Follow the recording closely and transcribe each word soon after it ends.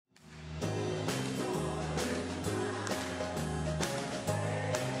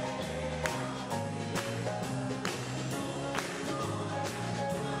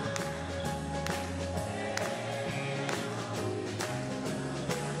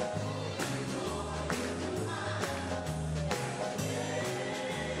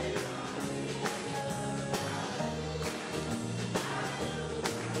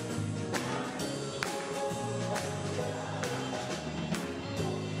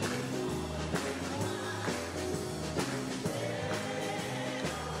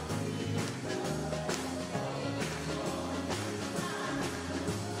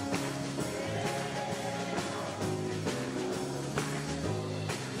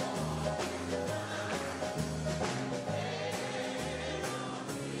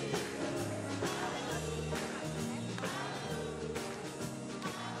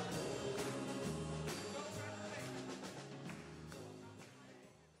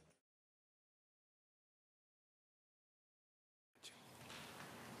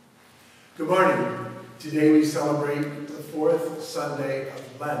Good morning. Today we celebrate the fourth Sunday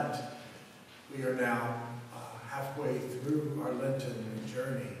of Lent. We are now halfway through our Lenten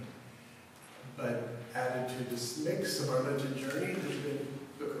journey, but added to this mix of our Lenten journey has been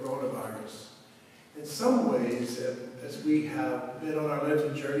the coronavirus. In some ways, as we have been on our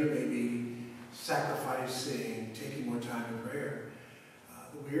Lenten journey, maybe sacrificing, taking more time in prayer,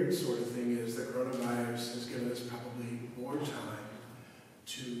 the weird sort of thing is the coronavirus has given us probably more time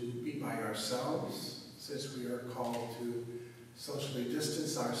to be by ourselves, since we are called to socially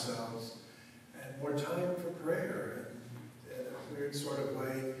distance ourselves, and more time for prayer. And in a weird sort of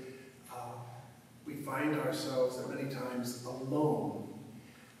way, we find ourselves at many times alone.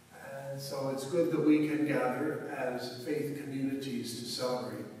 And so it's good that we can gather as faith communities to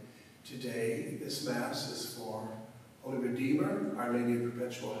celebrate. Today, this Mass is for Holy Redeemer, Our Lady of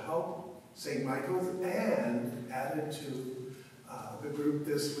Perpetual Help, St. Michael's, and added to the group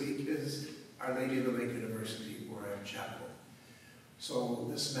this week is Our Lady of the Lake University, where I am chaplain. So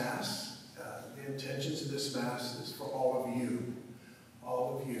this Mass, the intentions of this Mass is for all of you,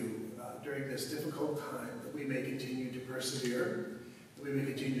 during this difficult time, that we may continue to persevere, that we may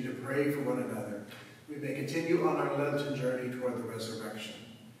continue to pray for one another, we may continue on our Lenten journey toward the resurrection.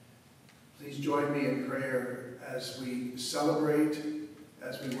 Please join me in prayer as we celebrate,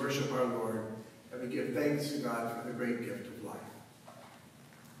 as we worship our Lord, and we give thanks to God for the great gift of life.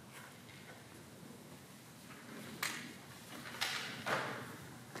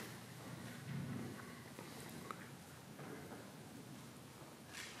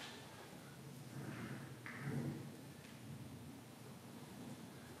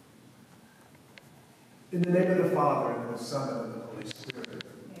 In the name of the Father, and of the Son, and of the Holy Spirit.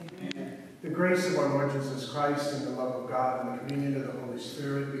 Amen. The grace of our Lord Jesus Christ, and the love of God, and the communion of the Holy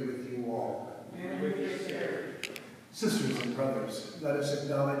Spirit be with you all. And with your spirit. Sisters and brothers, let us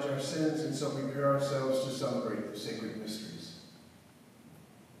acknowledge our sins and so prepare ourselves to celebrate the sacred mysteries.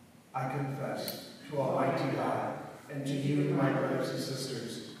 I confess to Almighty God and to you, my brothers and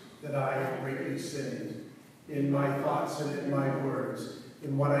sisters, that I have greatly sinned in my thoughts and in my words,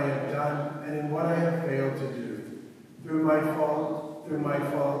 in what I have done and in what I have failed to do, through my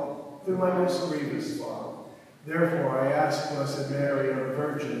most grievous fault. Therefore I ask Blessed Mary, our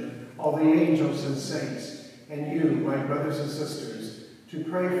Virgin, all the angels and saints, and you, my brothers and sisters, to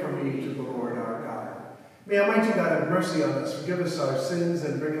pray for me to the Lord our God. May Almighty God have mercy on us, forgive us our sins,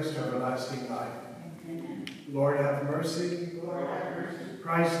 and bring us to everlasting life. Amen. Lord have mercy. Lord have mercy.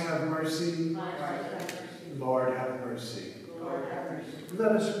 Christ have mercy. Christ have mercy. Lord have mercy. Lord have mercy.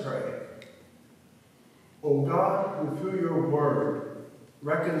 Let us pray. O God, who through your word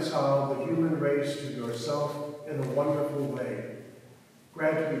reconciled the human race to yourself in a wonderful way,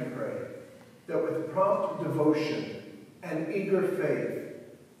 grant, we pray, that with prompt devotion and eager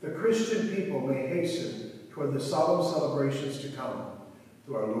faith, the Christian people may hasten toward the solemn celebrations to come,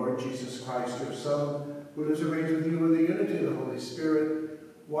 through our Lord Jesus Christ, your Son, who lives and reigns with you in the unity of the Holy Spirit,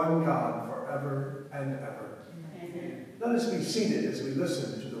 one God, forever and ever. Amen. Let us be seated as we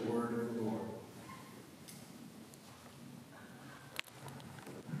listen to the word of the Lord.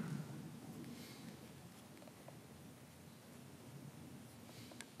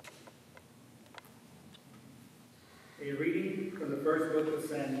 A reading from the first book of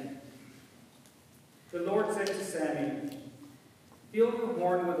Samuel. The Lord said to Samuel, "Fill your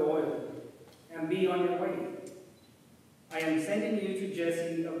horn with oil, and be on your way. I am sending you to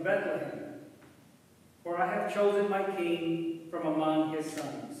Jesse of Bethlehem, for I have chosen my king from among his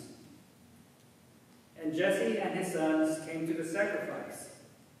sons." And Jesse and his sons came to the sacrifice.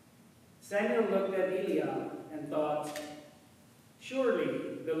 Samuel looked at Eliab and thought,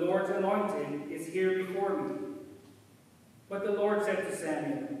 "Surely the Lord's anointed is here before me." But the Lord said to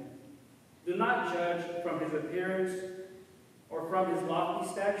Samuel, "Do not judge from his appearance or from his lofty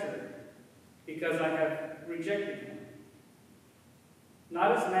stature, because I have rejected him.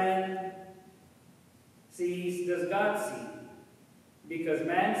 Not as man sees does God see, because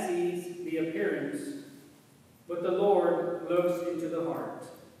man sees the appearance, but the Lord looks into the heart."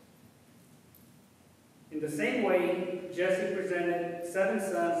 In the same way, Jesse presented 7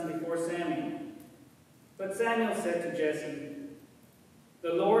 sons before Samuel. But Samuel said to Jesse,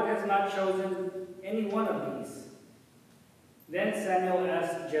 "The Lord has not chosen any one of these." Then Samuel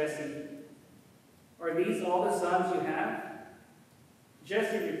asked Jesse, "Are these all the sons you have?"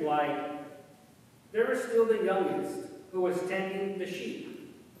 Jesse replied, "There is still the youngest, who was tending the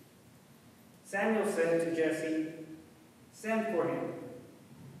sheep." Samuel said to Jesse, "Send for him.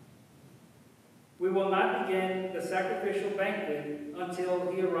 We will not begin the sacrificial banquet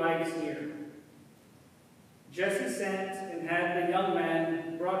until he arrives here." Jesse sent and had the young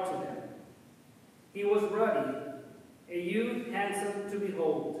man brought to them. He was ruddy, a youth handsome to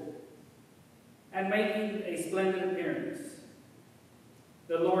behold, and making a splendid appearance.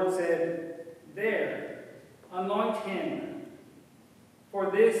 The Lord said, "There, anoint him,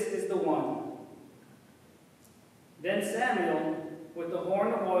 for this is the one." Then Samuel, with the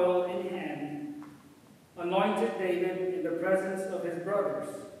horn of oil in hand, anointed David in the presence of his brothers.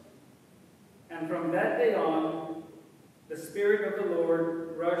 And from that day on, the Spirit of the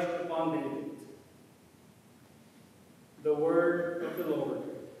Lord rushed upon David. The word of the Lord.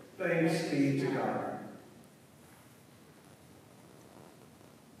 Thanks be to God.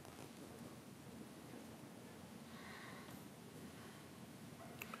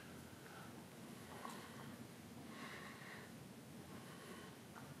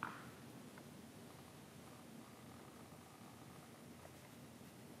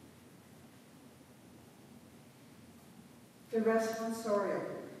 The responsorial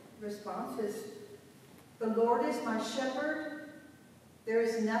response is, "The Lord is my shepherd, there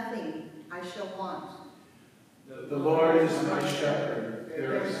is nothing I shall want." The Lord is my shepherd,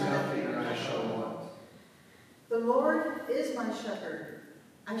 there is nothing I shall want. The Lord is my shepherd,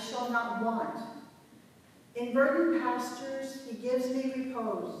 I shall not want. In verdant pastures he gives me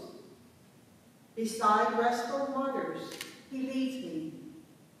repose. Beside restful waters he leads me.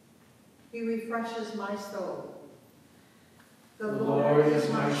 He refreshes my soul. The Lord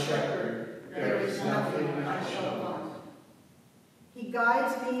is my shepherd, there is nothing I shall want. He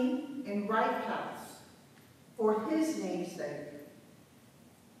guides me in right paths for his name's sake.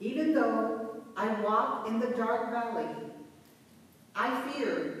 Even though I walk in the dark valley, I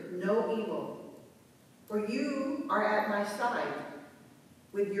fear no evil, for you are at my side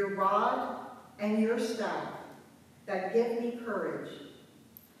with your rod and your staff that give me courage.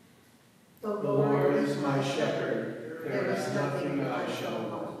 The Lord is my shepherd, there is nothing I shall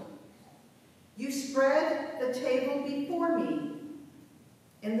want. You spread the table before me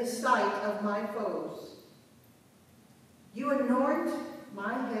in the sight of my foes. You anoint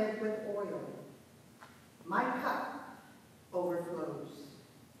my head with oil. My cup overflows.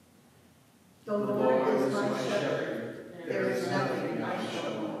 The Lord is my shepherd. There is nothing I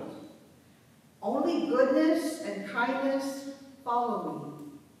shall want. Only goodness and kindness follow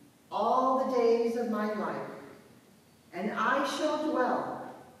me all the days of my life, and I shall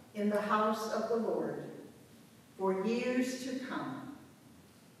dwell in the house of the Lord for years to come.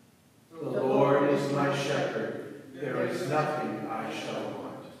 The Lord is my shepherd, there is nothing I shall want.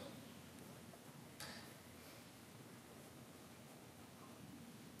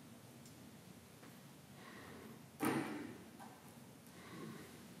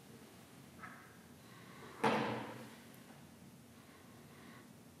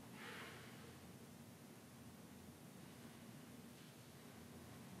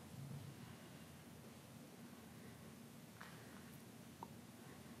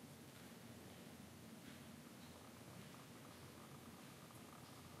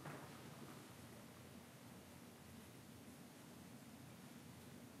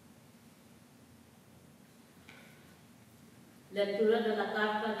 Lectura de la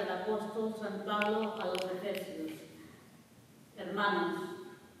carta del apóstol San Pablo a los Efesios. Hermanos,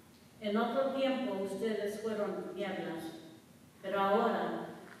 en otro tiempo ustedes fueron tinieblas, pero ahora,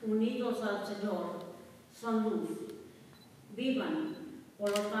 unidos al Señor, son luz. Vivan, por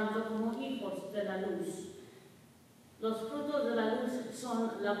lo tanto, como hijos de la luz. Los frutos de la luz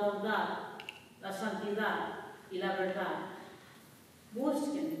son la bondad, la santidad y la verdad.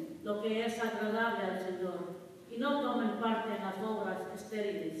 Busquen lo que es agradable al Señor y no tomen parte en las obras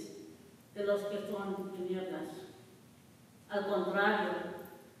estériles de los que son tinieblas. Al contrario,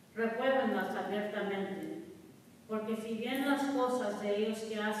 repruébenlas abiertamente, porque si bien las cosas de ellos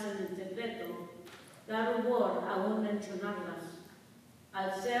que hacen en secreto da rubor aún mencionarlas,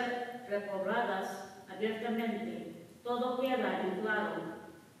 al ser reprobadas abiertamente, todo queda en claro,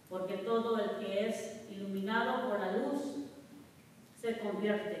 porque todo el que es iluminado por la luz se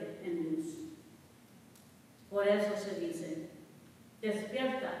convierte en luz. Por eso se dice,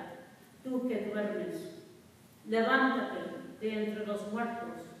 despierta, tú que duermes, levántate de entre los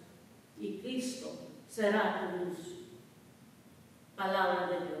muertos, y Cristo será tu luz. Palabra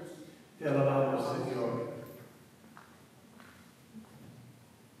de Dios. Te alabamos, Señor.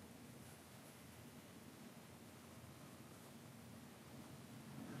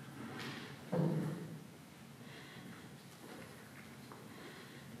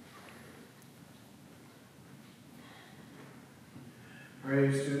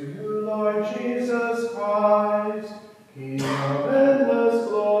 Praise to you, Lord Jesus Christ, King of endless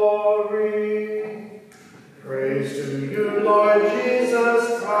glory. Praise to you, Lord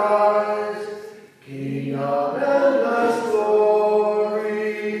Jesus Christ,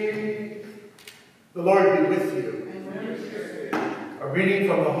 A reading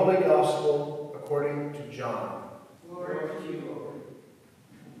from the Holy Gospel according to John. Glory to you, Lord.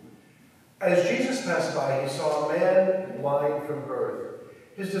 As Jesus passed by, he saw a man blind from birth.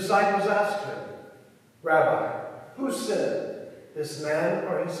 His disciples asked him, "Rabbi, who sinned, this man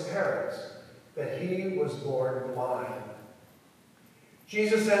or his parents, that he was born blind?"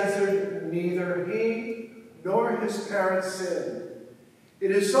 Jesus answered, "Neither he nor his parents sinned.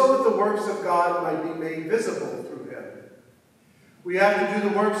 It is so that the works of God might be made visible through him. We have to do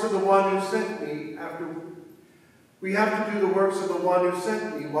the works of the one who sent me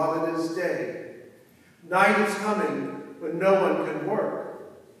while it is day. Night is coming when no one can work.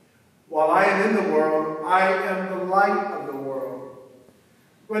 While I am in the world, I am the light of the world."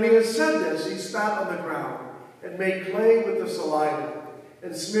 When he had said this, he spat on the ground and made clay with the saliva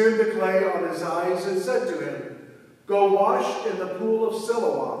and smeared the clay on his eyes and said to him, "Go wash in the pool of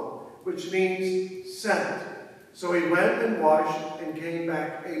Siloam," which means sent. So he went and washed and came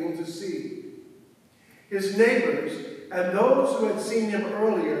back able to see. His neighbors and those who had seen him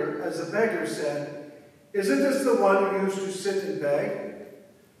earlier as a beggar said, "Isn't this the one who used to sit and beg?"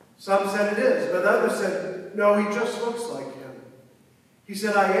 Some said, "It is," but others said, "No, he just looks like him." He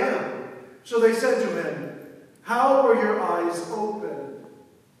said, "I am." So they said to him, "How were your eyes opened?"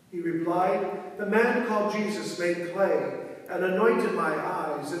 He replied, "The man called Jesus made clay and anointed my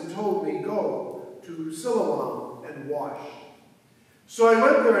eyes and told me, 'Go to Siloam and wash.' So I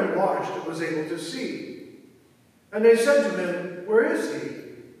went there and washed and was able to see." And they said to him, "Where is he?"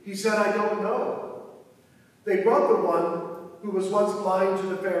 He said, "I don't know." They brought the one who was once blind to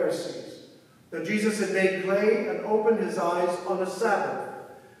the Pharisees. That Jesus had made clay and opened his eyes on a Sabbath.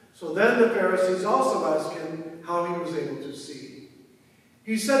 So then the Pharisees also asked him how he was able to see.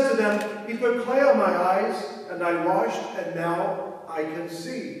 He said to them, "He put clay on my eyes, and I washed, and now I can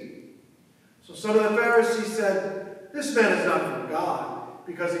see." So some of the Pharisees said, "This man is not from God,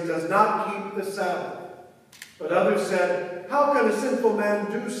 because he does not keep the Sabbath." But others said, "How can a sinful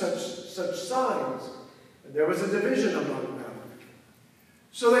man do such signs?" And there was a division among them.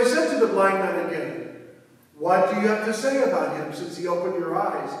 So they said to the blind man again, "What do you have to say about him since he opened your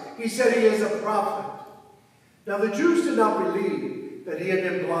eyes?" He said, "He is a prophet." Now the Jews did not believe that he had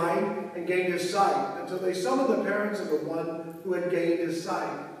been blind and gained his sight until they summoned the parents of the one who had gained his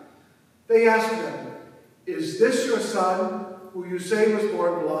sight. They asked him, "Is this your son, who you say was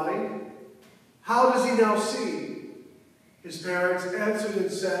born blind? How does he now see?" His parents answered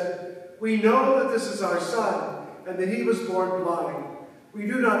and said, "We know that this is our son, and that he was born blind. We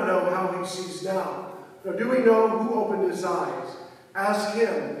do not know how he sees now, nor do we know who opened his eyes. Ask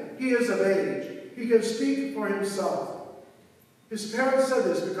him. He is of age. He can speak for himself." His parents said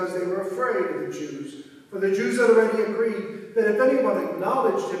this because they were afraid of the Jews, for the Jews had already agreed that if anyone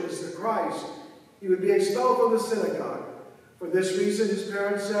acknowledged him as the Christ, he would be expelled from the synagogue. For this reason, his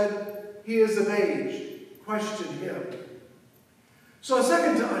parents said, "He is of age. Question him." So a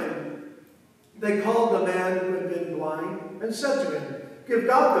second time, they called the man who had been blind and said to him, "Give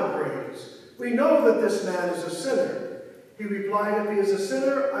God the praise. We know that this man is a sinner." He replied, "If he is a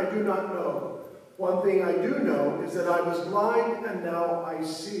sinner, I do not know. One thing I do know is that I was blind and now I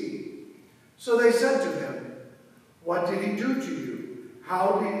see." So they said to him, "What did he do to you?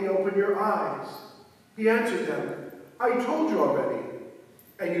 How did he open your eyes?" He answered them, "I told you already,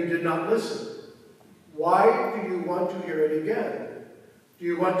 and you did not listen. Why do you want to hear it again? Do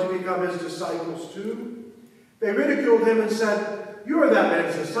you want to become his disciples too?" They ridiculed him and said, "You are that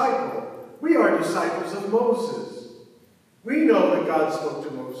man's disciple. We are disciples of Moses. We know that God spoke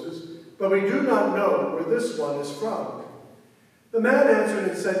to Moses, but we do not know where this one is from." The man answered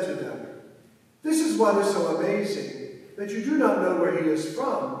and said to them, "This is what is so amazing, that you do not know where he is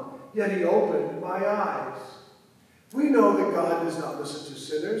from, yet he opened my eyes. We know that God does not listen to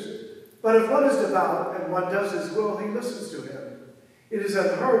sinners, but if one is devout and one does his will, he listens to him. It is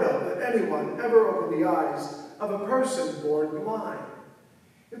unheard of that anyone ever opened the eyes of a person born blind.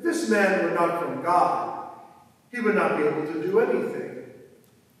 If this man were not from God, he would not be able to do anything."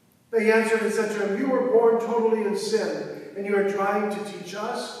 They answered and said to him, "You were born totally in sin, and you are trying to teach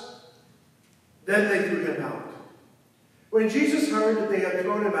us?" Then they threw him out. When Jesus heard that they had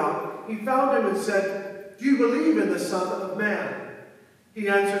thrown him out, he found him and said, "Do you believe in the Son of Man?" He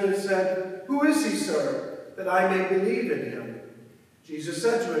answered and said, "Who is he, sir, that I may believe in him?" Jesus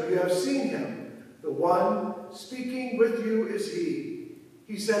said to him, "You have seen him. The one speaking with you is he."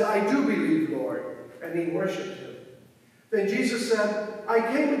 He said, "I do believe, Lord," and he worshipped him. Then Jesus said, "I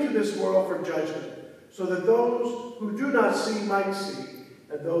came into this world for judgment, so that those who do not see might see,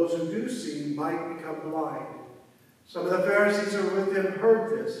 and those who do see might become blind." Some of the Pharisees who were with him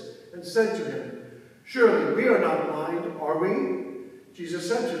heard this and said to him, "Surely we are not blind, are we? Jesus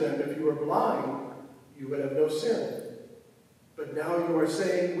said to them, if you were blind, you would have no sin. But now you are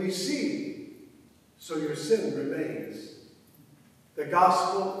saying, we see, so your sin remains. The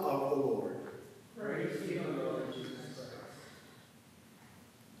Gospel of the Lord. Praise to you, Lord Jesus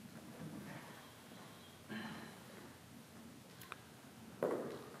Christ.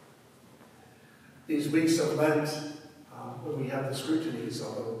 These weeks of Lent, when we have the scrutinies,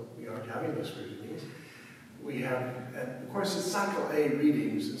 although we aren't having the scrutinies, we have, and of course it's Cycle A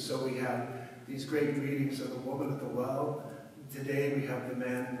readings, and so we have these great readings of the woman at the well. Today we have the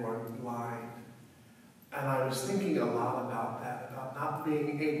man born blind. And I was thinking a lot about that, about not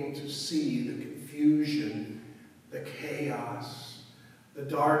being able to see the confusion, the chaos, the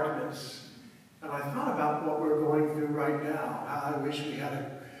darkness. And I thought about what we're going through right now. How I wish we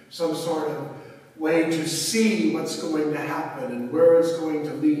had some sort of way to see what's going to happen and where it's going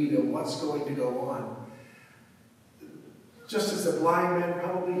to lead and what's going to go on. Just as the blind man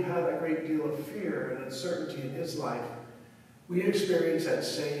probably had a great deal of fear and uncertainty in his life, we experience that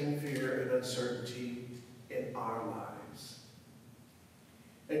same fear and uncertainty in our lives.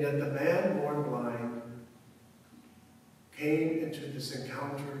 And yet the man born blind came into this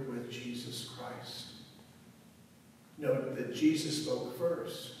encounter with Jesus Christ. Note that Jesus spoke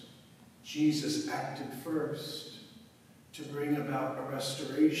first. Jesus acted first to bring about a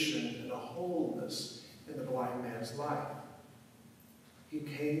restoration and a wholeness in the blind man's life. He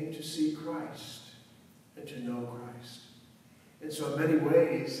came to see Christ and to know Christ. And so in many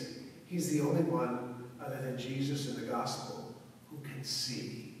ways, he's the only one other than Jesus in the gospel who can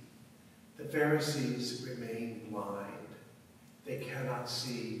see. The Pharisees remain blind. They cannot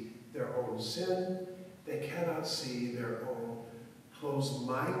see their own sin. They cannot see their own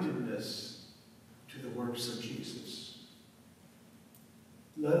closed-mindedness to the works of Jesus.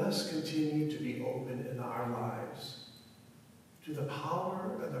 Let us continue to be open in our lives to the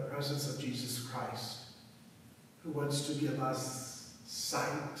power and the presence of Jesus Christ, who wants to give us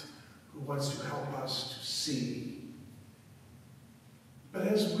sight, who wants to help us to see. But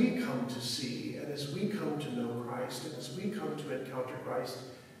as we come to see, and as we come to know Christ, and as we come to encounter Christ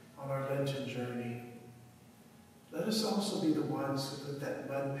on our Lenten journey, let us also be the ones who put that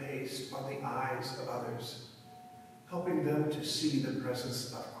mud paste on the eyes of others, helping them to see the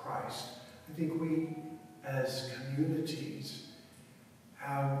presence of Christ. I think we, as communities,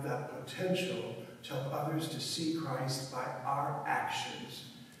 have that potential to help others to see Christ by our actions,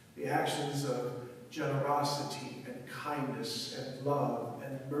 the actions of generosity and kindness and love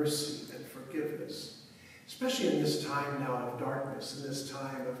and mercy and forgiveness, especially in this time now of darkness, in this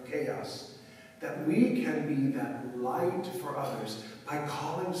time of chaos, that we can be that light for others by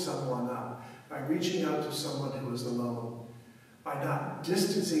calling someone up, by reaching out to someone who is alone, by not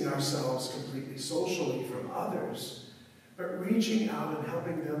distancing ourselves completely socially from others, but reaching out and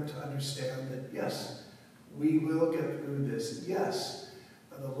helping them to understand that, yes, we will get through this. Yes,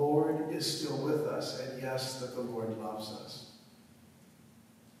 the Lord is still with us, and yes, that the Lord loves us.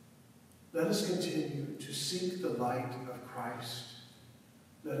 Let us continue to seek the light of Christ.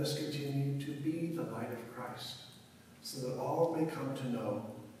 Let us continue to be the light of Christ, so that all may come to know,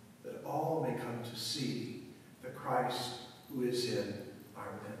 that all may come to see the Christ who is in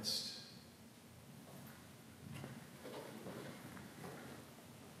our midst.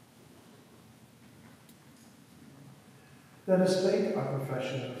 Let us make our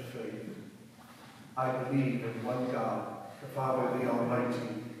profession of faith. I believe in one God, the Father, the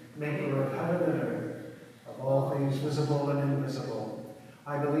Almighty, maker of heaven and earth, of all things visible and invisible.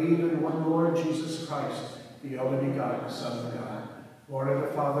 I believe in one Lord Jesus Christ, the only begotten Son of God, born of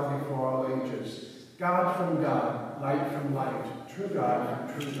the Father before all ages, God from God, light from light, true God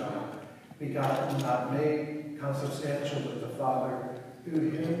from true God, begotten, not made, consubstantial with the Father.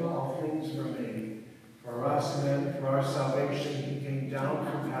 Through him all things were made. For us men, for our salvation, he came down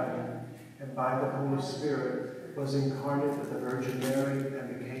from heaven, and by the Holy Spirit was incarnate of the Virgin Mary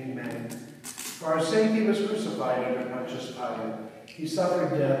and became man. For our sake he was crucified under Pontius Pilate. He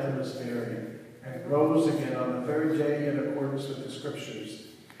suffered death and was buried, and rose again on the third day in accordance with the Scriptures.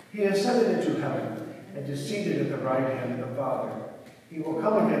 He ascended into heaven, and is seated at the right hand of the Father. He will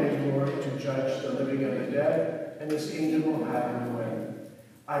come again in glory to judge the living and the dead, and his kingdom will have no end.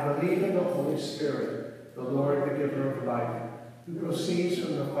 I believe in the Holy Spirit, the Lord, the giver of life, who proceeds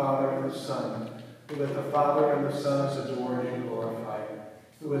from the Father and the Son, who with the Father and the Son is adored and glorified,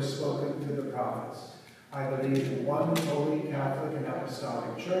 who has spoken through the prophets. I believe in one holy Catholic and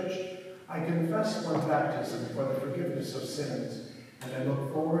Apostolic Church. I confess one baptism for the forgiveness of sins, and I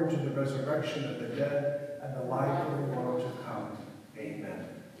look forward to the resurrection of the dead and the life of the world to come. Amen.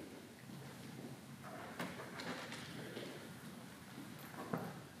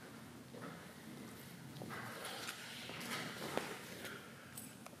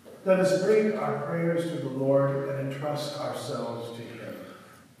 Let us bring our prayers to the Lord and entrust ourselves to him.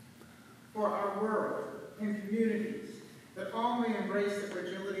 For our world and communities, that all may embrace the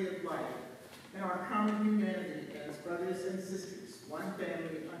fragility of life and our common humanity as brothers and sisters, one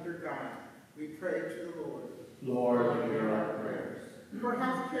family under God, we pray to the Lord. Lord, hear our prayers. For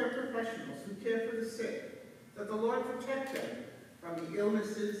healthcare professionals who care for the sick, that the Lord protect them from the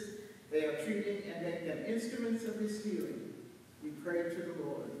illnesses they are treating and make them instruments of his healing, we pray to the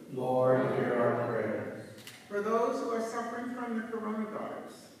Lord. Lord, hear our prayers. For those who are suffering from the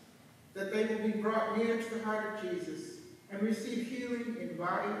coronavirus, that they will be brought near to the heart of Jesus and receive healing in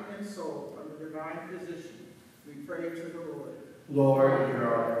body and soul from the divine physician, we pray to the Lord. Lord, hear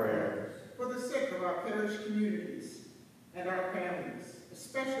our prayers. For the sick of our parish communities and our families,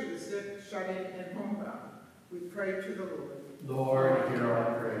 especially the sick, shut-in, and homebound, we pray to the Lord. Lord, hear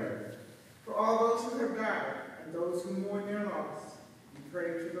our prayers. For all those who have died and those who mourn their loss, we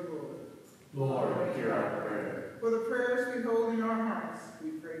pray to the Lord. Lord, hear our prayer. For the prayers we hold in our hearts,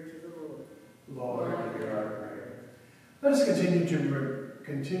 we pray to the Lord. Lord, hear our prayer. Let us continue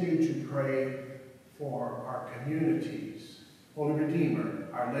to pray for our communities. Holy Redeemer,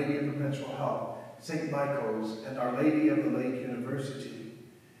 Our Lady of Perpetual Help, St. Michael's, and Our Lady of the Lake University,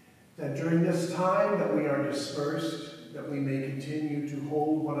 that during this time that we are dispersed, that we may continue to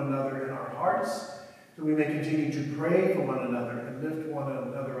hold one another in our hearts, that we may continue to pray for one another and lift one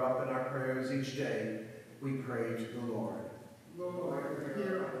another up in our prayers each day, we pray to the Lord. Lord,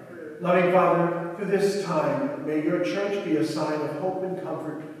 hear our prayer. Loving Father, through this time, may your church be a sign of hope and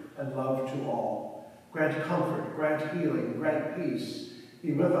comfort and love to all. Grant comfort, grant healing, grant peace.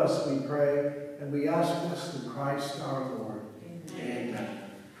 Be with us, we pray, and we ask this through Christ our Lord. Amen. Amen.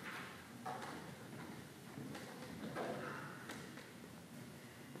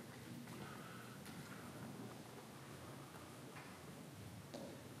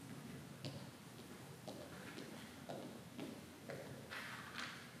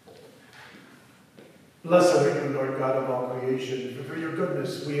 Blessed are you, Lord God of all creation, for through your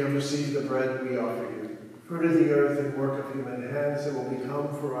goodness we have received the bread we offer you, fruit of the earth and work of human hands that will become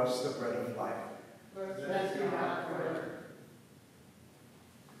for us the bread of life. Blessed be God forever.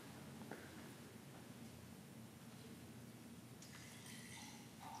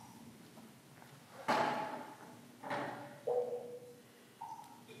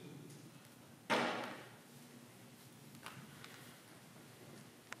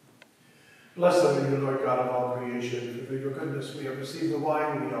 Blessed are you, Lord God of all creation, for through your goodness we have received the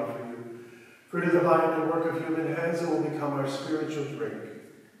wine we offer you, fruit of the vine and work of human hands that will become our spiritual drink.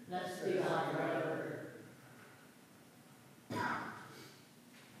 Blessed be God forever.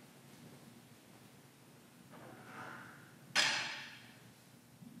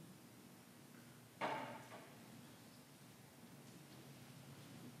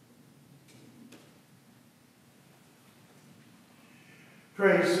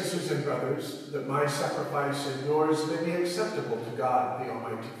 Pray, sisters and brothers, that my sacrifice and yours may be acceptable to God, the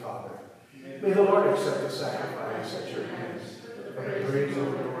Almighty Father. May the Lord accept the sacrifice at your hands, for the praise and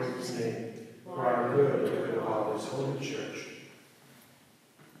glory of his name, for our good and the good of all his holy church.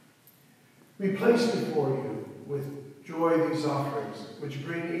 We place before you with joy these offerings, which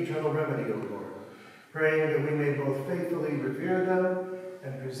bring eternal remedy, O Lord, praying that we may both faithfully revere them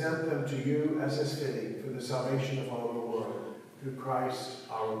and present them to you as is fitting for the salvation of all the world. Through Christ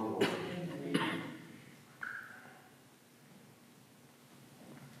our Lord. Amen.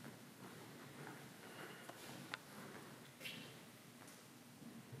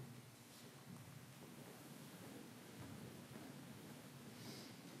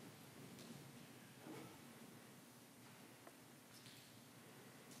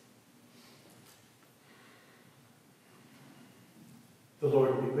 The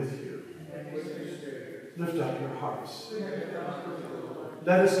Lord be with you. And with your spirit. Lift up your hearts.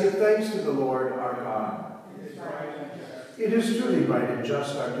 Let us give thanks to the Lord our God. It is truly right and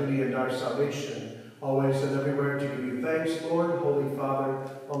just, our duty and our salvation, always and everywhere to give you thanks, Lord, Holy Father,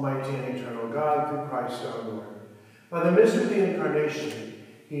 Almighty and eternal God, through Christ our Lord. By the mystery of the Incarnation,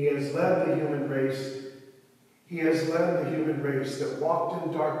 he has led the human race that walked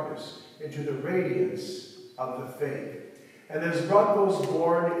in darkness into the radiance of the faith, and has brought those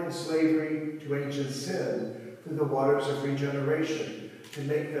born in slavery to ancient sin through the waters of regeneration to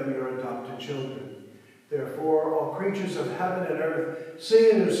make them your adopted children. Therefore, all creatures of heaven and earth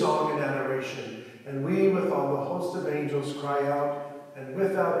sing a new song in adoration, and we with all the host of angels cry out, and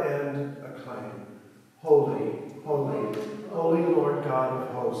without end acclaim, Holy, holy, holy Lord God of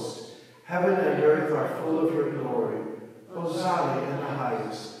hosts, heaven and earth are full of your glory. Hosanna in the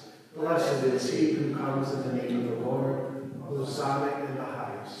highest. Blessed is he who comes in the name of the Lord. Hosanna in the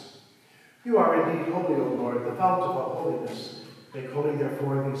highest. You are indeed holy, O Lord, the fount of all holiness. Make holy,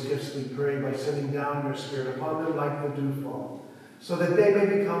 therefore, these gifts, we pray, by sending down your Spirit upon them like the dewfall, so that they may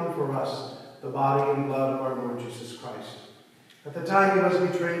become for us the body and blood of our Lord Jesus Christ. At the time he was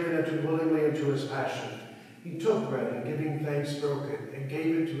betrayed and entered willingly into his passion, he took bread and, giving thanks, broke it and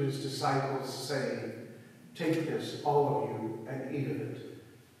gave it to his disciples, saying, "Take this, all of you, and eat of it,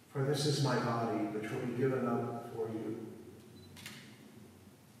 for this is my body, which will be given up for you."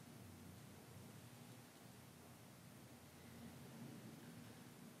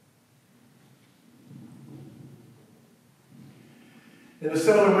 In a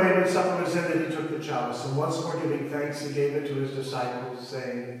similar way, when supper was ended, he took the chalice, and once more giving thanks, he gave it to his disciples,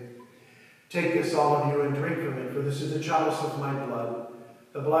 saying, "Take this, all of you, and drink from it, for this is the chalice of my blood,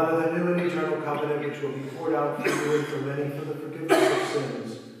 the blood of the new and eternal covenant, which will be poured out for you and for many for the forgiveness of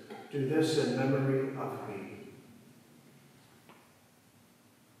sins. Do this in memory of me."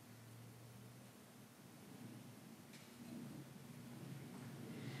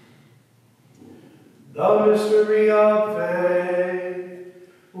 The mystery of faith.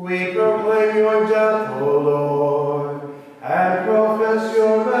 We proclaim your death, O Lord, and profess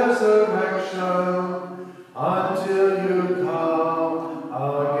your resurrection until you come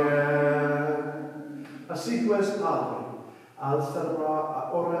again. Así pues, Padre, al celebrar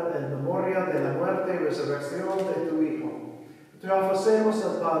ahora en memoria de la muerte y resurrección de tu Hijo, te ofrecemos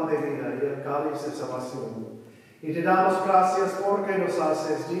el pan de vida y el cáliz de salvación, y te damos gracias porque nos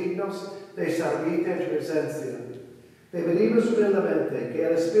haces dignos de servirte en tu presencia. Te pedimos humildemente que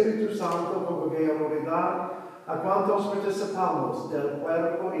el Espíritu Santo congregue en unidad a cuantos participamos del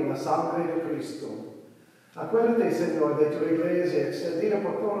cuerpo y la sangre de Cristo. Acuérdate, Señor, de tu iglesia extendida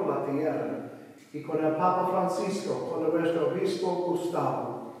por toda la tierra, y con el Papa Francisco, con nuestro obispo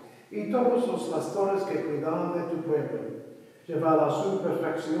Gustavo, y todos los pastores que cuidan de tu pueblo, lleva a su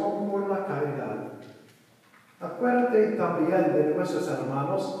perfección por la caridad. Acuérdate también de nuestros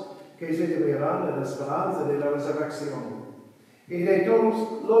hermanos que se vivirán en la esperanza de la resurrección, y de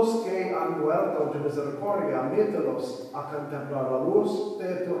todos los que han muerto en tu misericordia, admítelos a contemplar la luz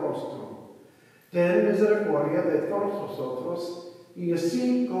de tu rostro. Ten misericordia de todos nosotros, y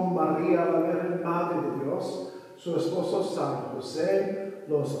así con María, la Virgen Madre de Dios, su esposo San José,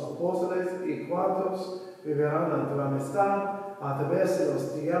 los apóstoles y cuantos vivirán en tu amistad a través de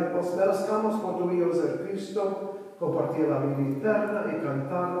los tiempos, merezcamos por tu Hijo el Cristo compartir la vida eterna y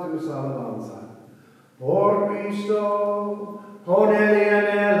cantar tus alabanzas. Por Cristo, con Él y en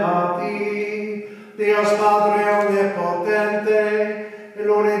Él a ti, Dios Padre omnipotente, en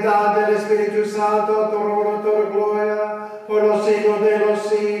la unidad del Espíritu Santo, toda gloria, por los siglos de los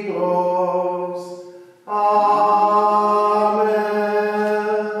siglos. Amen.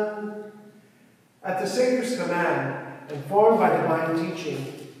 At the Savior's command, informed by divine teaching,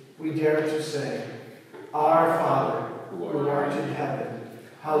 we dare to say, Our Father, who art in heaven,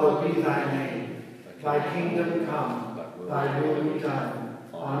 hallowed be thy name. Thy kingdom come, thy will be done,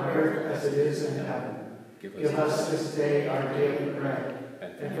 on earth as it is in heaven. Give us this day our daily bread,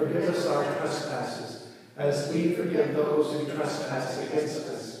 and forgive us our trespasses, as we forgive those who trespass against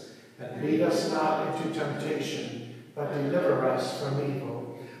us. And lead us not into temptation, but deliver us from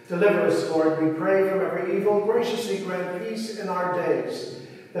evil. Deliver us, Lord, we pray, from every evil. Graciously grant peace in our days,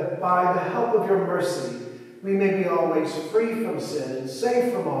 that by the help of your mercy we may be always free from sin and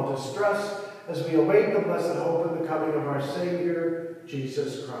safe from all distress, as we await the blessed hope and the coming of our Savior,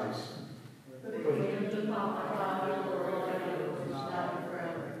 Jesus Christ.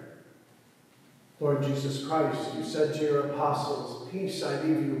 Lord Jesus Christ, you said to your apostles, "Peace I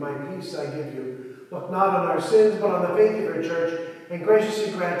leave you, my peace I give you. Look not on our sins, but on the faith of your church, and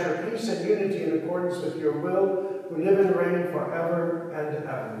graciously grant your peace and unity in accordance with your will, who live and reign forever and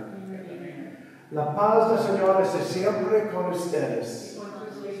ever." Amen. La paz del Señor esté siempre con ustedes.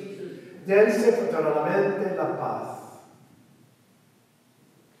 Dense fraternalmente la paz.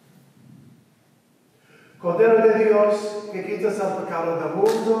 Cordero de Dios, que quitas el pecado del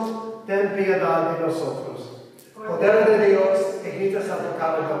mundo, ten piedad de nosotros. Cordero de Dios, que quitas el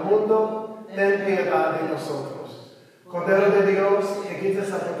pecado del mundo, ten piedad de nosotros. Cordero de Dios, que quitas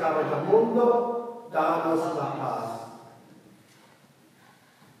el pecado del mundo, danos la paz.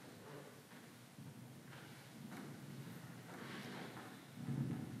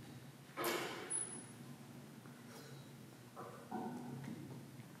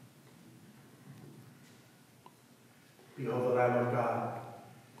 Behold the Lamb of God.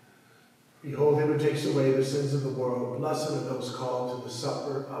 Behold him who takes away the sins of the world. Blessed are those called to the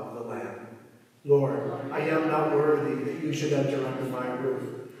supper of the Lamb. Lord, I am not worthy that you should enter under my roof,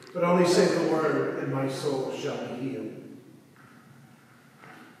 but only say the word, and my soul shall be healed.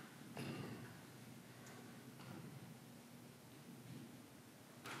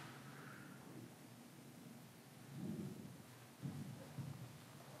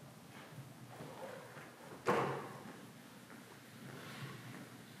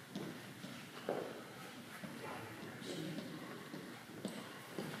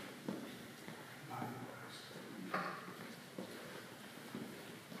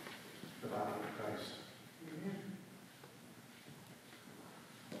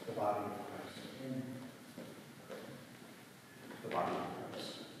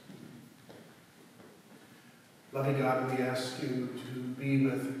 Loving God, we ask you to be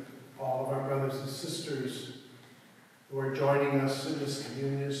with all of our brothers and sisters who are joining us in this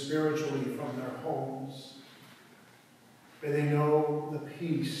communion spiritually from their homes. May they know the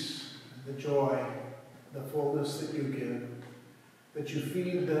peace, the joy, the fullness that you give, that you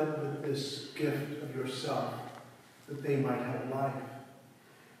feed them with this gift of yourself, that they might have life,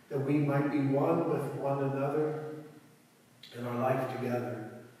 that we might be one with one another in our life together.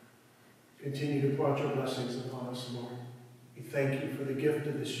 Continue to pour out your blessings upon us, Lord. We thank you for the gift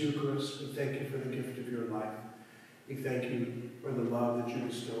of this Eucharist. We thank you for the gift of your life. We thank you for the love that you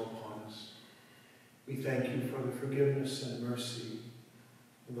bestow upon us. We thank you for the forgiveness and mercy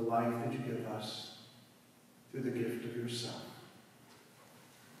and the life that you give us through the gift of yourself.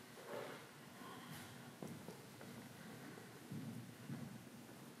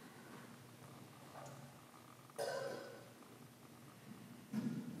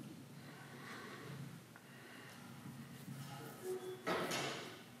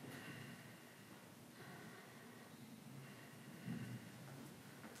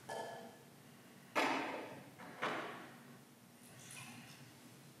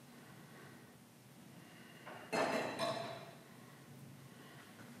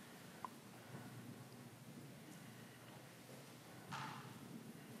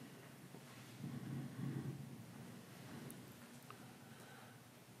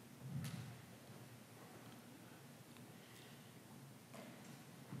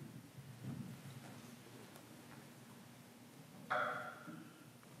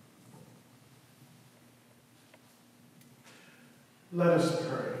 Let us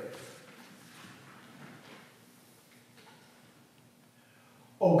pray.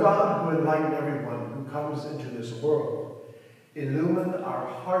 O God, who enlighten everyone who comes into this world, illumine our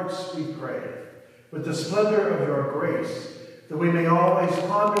hearts, we pray, with the splendor of your grace, that we may always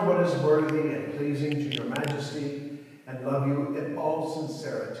ponder what is worthy and pleasing to your majesty, and love you in all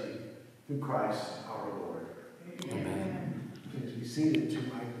sincerity, through Christ our Lord. Amen. Please be seated. To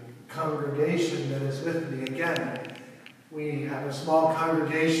my congregation that is with me again. We have a small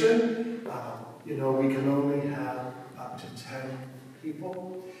congregation. We can only have up to 10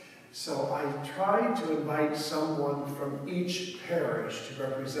 people. So I tried to invite someone from each parish to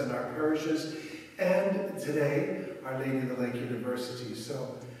represent our parishes. And today, Our Lady of the Lake University.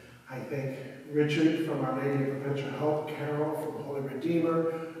 So I thank Richard from Our Lady of Perpetual Help, Carol from Holy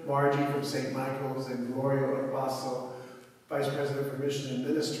Redeemer, Margie from St. Michael's, and Gloria Orbasso, Vice President for Mission and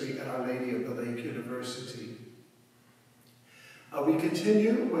Ministry at Our Lady of the Lake University. We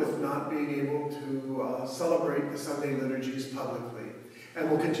continue with not being able to celebrate the Sunday liturgies publicly, and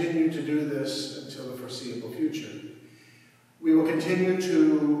will continue to do this until the foreseeable future. We will continue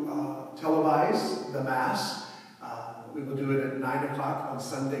to televise the Mass. We will do it at 9 o'clock on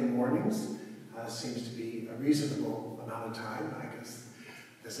Sunday mornings. Seems to be a reasonable amount of time. I guess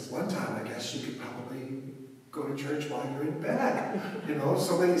this is one time, I guess you could probably go to church while you're in bed.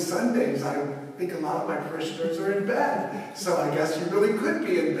 So many Sundays, I think a lot of my parishioners are in bed. So I guess you really could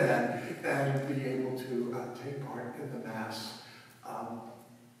be in bed and be able to take part in the Mass.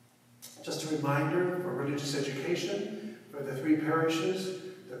 Just a reminder for religious education, for the 3 parishes,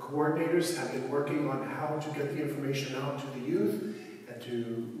 the coordinators have been working on how to get the information out to the youth and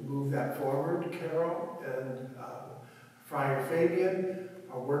to move that forward. Carol and Friar Fabian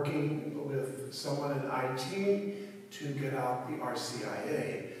are working with someone in IT to get out the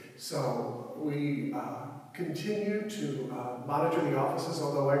RCIA. So we continue to monitor the offices,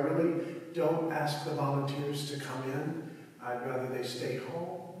 although I really don't ask the volunteers to come in. I'd rather they stay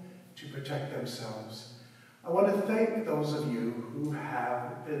home to protect themselves. I want to thank those of you who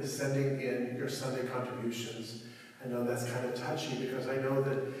have been sending in your Sunday contributions. I know that's kind of touchy because I know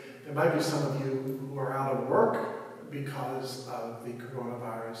that there might be some of you who are out of work because of the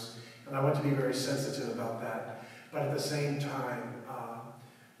coronavirus, and I want to be very sensitive about that. But at the same time,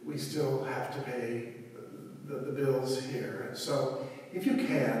 we still have to pay the bills here. And so if you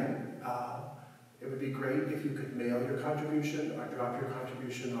can, it would be great if you could mail your contribution or drop your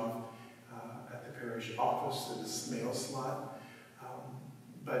contribution off at the parish office in this mail slot.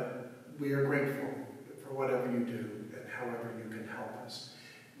 But we are grateful for whatever you do and however you can help us.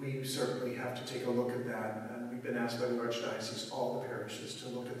 We certainly have to take a look at that, and we've been asked by the Archdiocese, all the parishes, to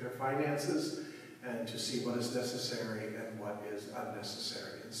look at their finances and to see what is necessary and what is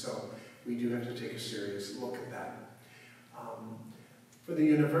unnecessary. And so we do have to take a serious look at that. For the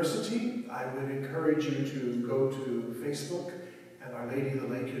university, I would encourage you to go to Facebook and Our Lady of the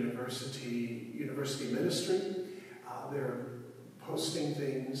Lake University Ministry. They're posting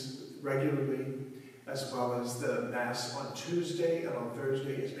things regularly, as well as the Mass on Tuesday and on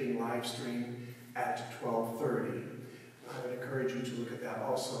Thursday is being live streamed at 12:30. I would encourage you to look at that.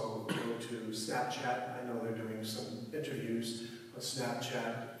 Also, go to Snapchat. I know they're doing some interviews on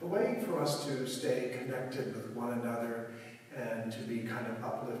Snapchat. A way for us to stay connected with one another and to be kind of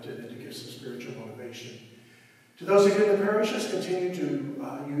uplifted and to give some spiritual motivation. To those of you in the parishes, continue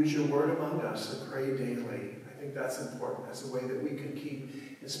to use your word among us and pray daily. I think that's important as a way that we can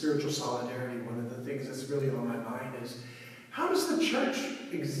keep in spiritual solidarity. One of the things that's really on my mind is, how does the church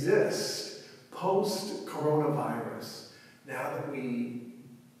exist post-coronavirus? Now that we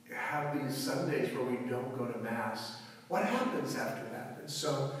have these Sundays where we don't go to Mass, what happens after that? And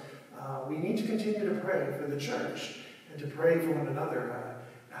so we need to continue to pray for the church and to pray for one another.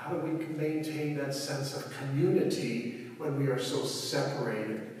 How do we maintain that sense of community when we are so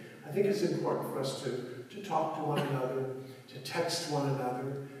separated? I think it's important for us to talk to one another, to text one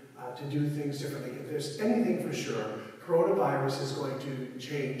another, to do things differently. If there's anything for sure, coronavirus is going to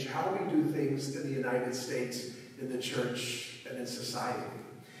change how we do things in the United States, in the church, and in society.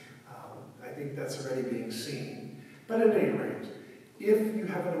 I think that's already being seen. But at any rate, if you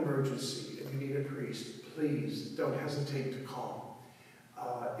have an emergency and you need a priest, please don't hesitate to call.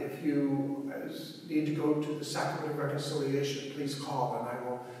 If you need to go to the Sacrament of Reconciliation, please call and I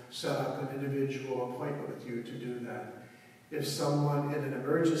will set up an individual appointment with you to do that. If someone in an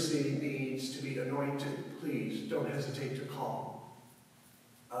emergency needs to be anointed, please don't hesitate to call.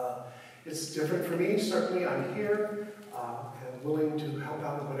 It's different for me. Certainly I'm here and willing to help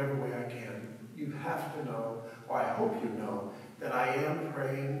out in whatever way I can. You have to know, or I hope you know, that I am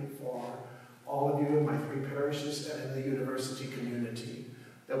praying for all of you in my 3 parishes and in the university community,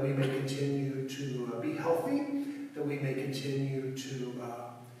 that we may continue to be healthy, that we may continue to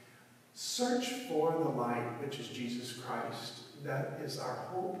search for the light, which is Jesus Christ. That is our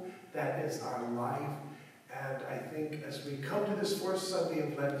hope, that is our life. And I think as we come to this 4th Sunday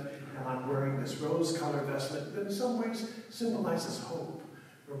of Lent, and I'm wearing this rose-colored vestment that in some ways symbolizes hope.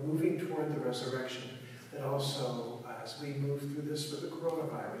 We're moving toward the resurrection. That also, as we move through this with the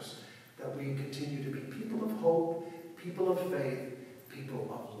coronavirus, that we continue to be people of hope, people of faith, people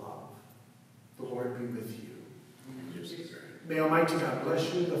of love. The Lord be with you. May Almighty God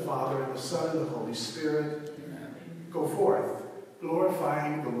bless you, the Father, and the Son, and the Holy Spirit. Amen. Go forth,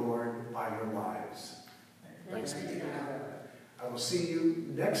 glorifying the Lord by your lives. Thanks be to God. I will see you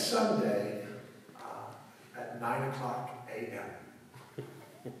next Sunday at 9:00 a.m.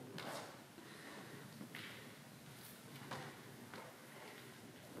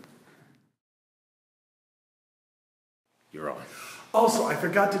 You're on. Also, I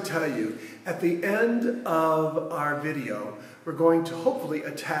forgot to tell you, at the end of our video, we're going to hopefully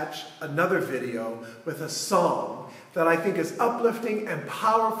attach another video with a song that I think is uplifting and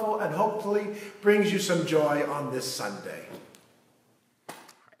powerful and hopefully brings you some joy on this Sunday.